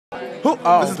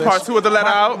This is part 2 of the Let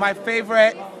Out. My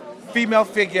favorite female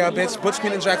figure, bitch. Butch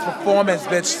Queen and Drag's performance,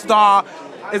 bitch. Star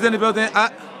is in the building.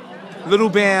 Little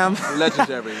Bam.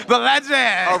 Legendary. The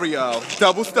legend. Oreo.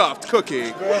 Double stuffed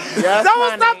cookie. Yes,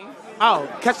 Double stuffed. Oh,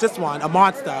 catch this one. A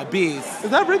monster. A beast.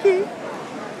 Is that Ricky?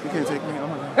 You can't take me. Oh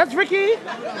my God. That's Ricky.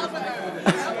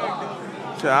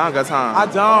 Shit, I don't got time. I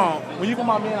don't. When you come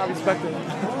out, man, I respect it.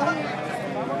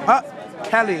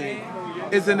 Kelly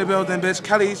is in the building, bitch.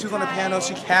 Kelly, she was on the panel.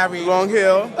 She carried. Long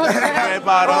hill. Red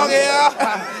bottom. Long hill.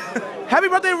 Happy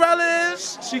birthday,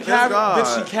 Relish. She carried.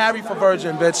 Bitch, she carried for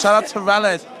Virgin, bitch. Shout out to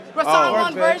Relish. What song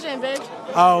on Virgin, bitch?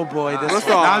 Oh boy, this What's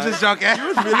on? I was just joking. You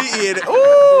was really eating.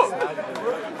 Ooh.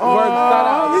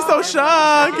 Oh, he's so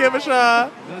shy. Give a shy.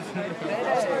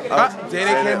 Day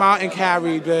came out and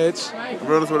carried, bitch.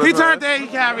 He turned day, he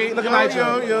carried. Looking like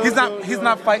you. He's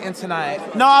not fighting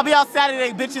tonight. No, I'll be out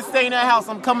Saturday. Bitches stay in their house.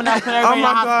 I'm coming out for everybody in the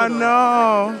hospital.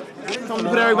 Oh my God, no. Coming to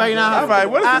put everybody in the hospital. All right,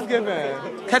 what is this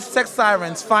giving? Catch Sex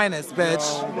Sirens, finest, bitch.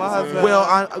 Will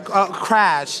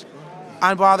Crash.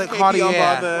 Unbothered Cartier.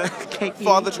 Unbothered.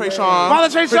 Father Trayshawn. Father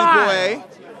Trayshawn. Boy.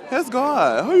 Yes,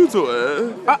 God. How you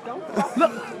doing?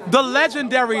 Look, the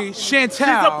legendary Chantel. She's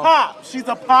a pop. She's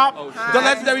a pop. The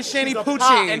legendary Shani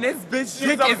Pucci. And this bitch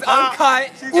dick is uncut.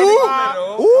 She's a pop.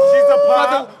 She's a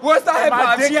pop. What's the hip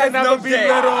hop? She has no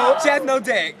dick. She has no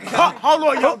dick. Hold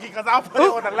on, Yogi, because I'll put it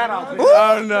on the letter.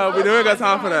 Oh no, we don't got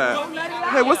time for that.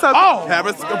 Hey, what's up? Oh,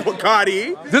 Paris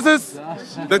Bacardi. This is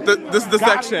the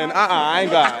section. I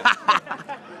ain't got it.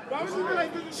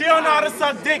 She don't know how to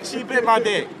suck dick. She bit my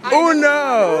dick. Oh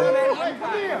no.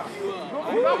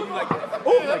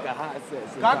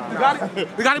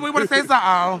 We got anybody want to say something?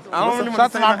 I don't really want Shout to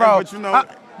out say my bro. but you know.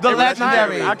 The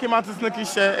legendary. I came out to Snooki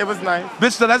shit. It was nice.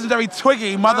 Bitch, the legendary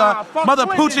Twiggy. Mother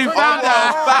Poochie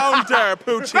Founder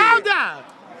Poochie. Founder.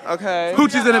 Okay.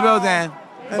 Poochie's in the building.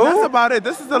 And that's about it.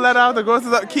 This is the Let Out. The girls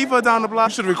is up. Kiva down the block.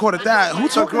 You should have recorded that. Who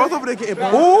The girls over there getting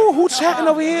Ooh, who chatting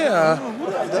over here?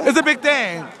 It's a big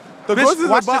thing. The girls Bitch, is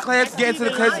watch the clips, get into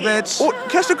the clips, bitch. Oh,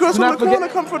 catch the girls from the corner.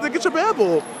 Come for to get your bad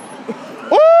boy.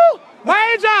 Ooh,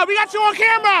 Major, we got you on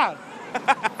camera.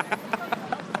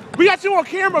 We got you on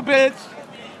camera, bitch.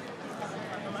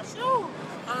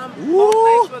 Whole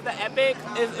place was the epic.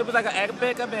 It was like an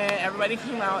epic event. Everybody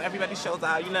came out. Everybody shows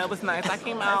out. You know, it was nice. I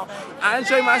came out. I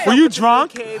enjoyed myself. Were you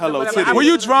drunk? Hello, Titty. Were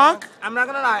you drunk? I'm not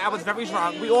gonna lie. I was very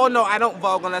drunk. We all know I don't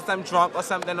Vogue unless I'm drunk or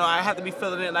something. Or I have to be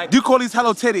feeling it like. You call these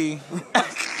Hello Titty?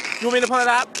 You want me to pull it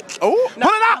up? Oh, pull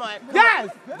it up! Yes!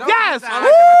 Yes!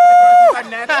 Woo!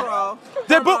 Natural.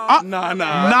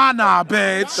 Nah,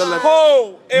 bitch.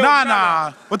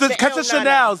 Nah. With the catch the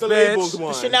Chanel's, bitch.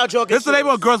 The Chanel joke. This the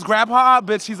label. Girls grab her up,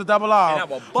 bitch. She's a double R.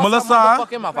 Melissa.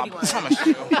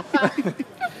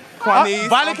 Quanice.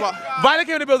 Violet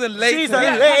came in the building late. She's a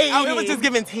lady. It was just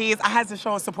giving tease. I had to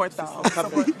show support though.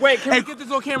 Wait, can we get this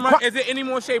on camera? Is there any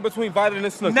more shade between Violet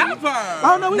and Snooki? Never.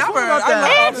 Oh no, we spoke about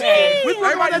that. We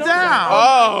spoke about that down.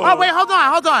 Oh, wait, hold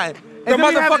on. And then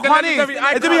we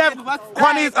have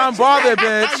Quanice unbothered,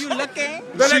 bitch. Are you looking?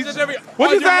 The legendary. What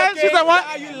you said? She said what?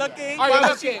 Are you looking? Are you Why would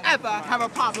looking? she ever have a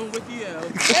problem with you?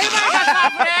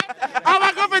 Oh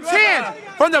my God, for 10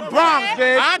 from the Bronx,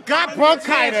 bitch. I got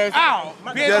bronchitis. Ow.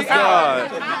 yes,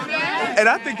 God. And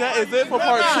I think that is it for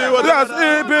part 2. That's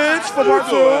it, bitch, for part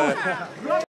 2.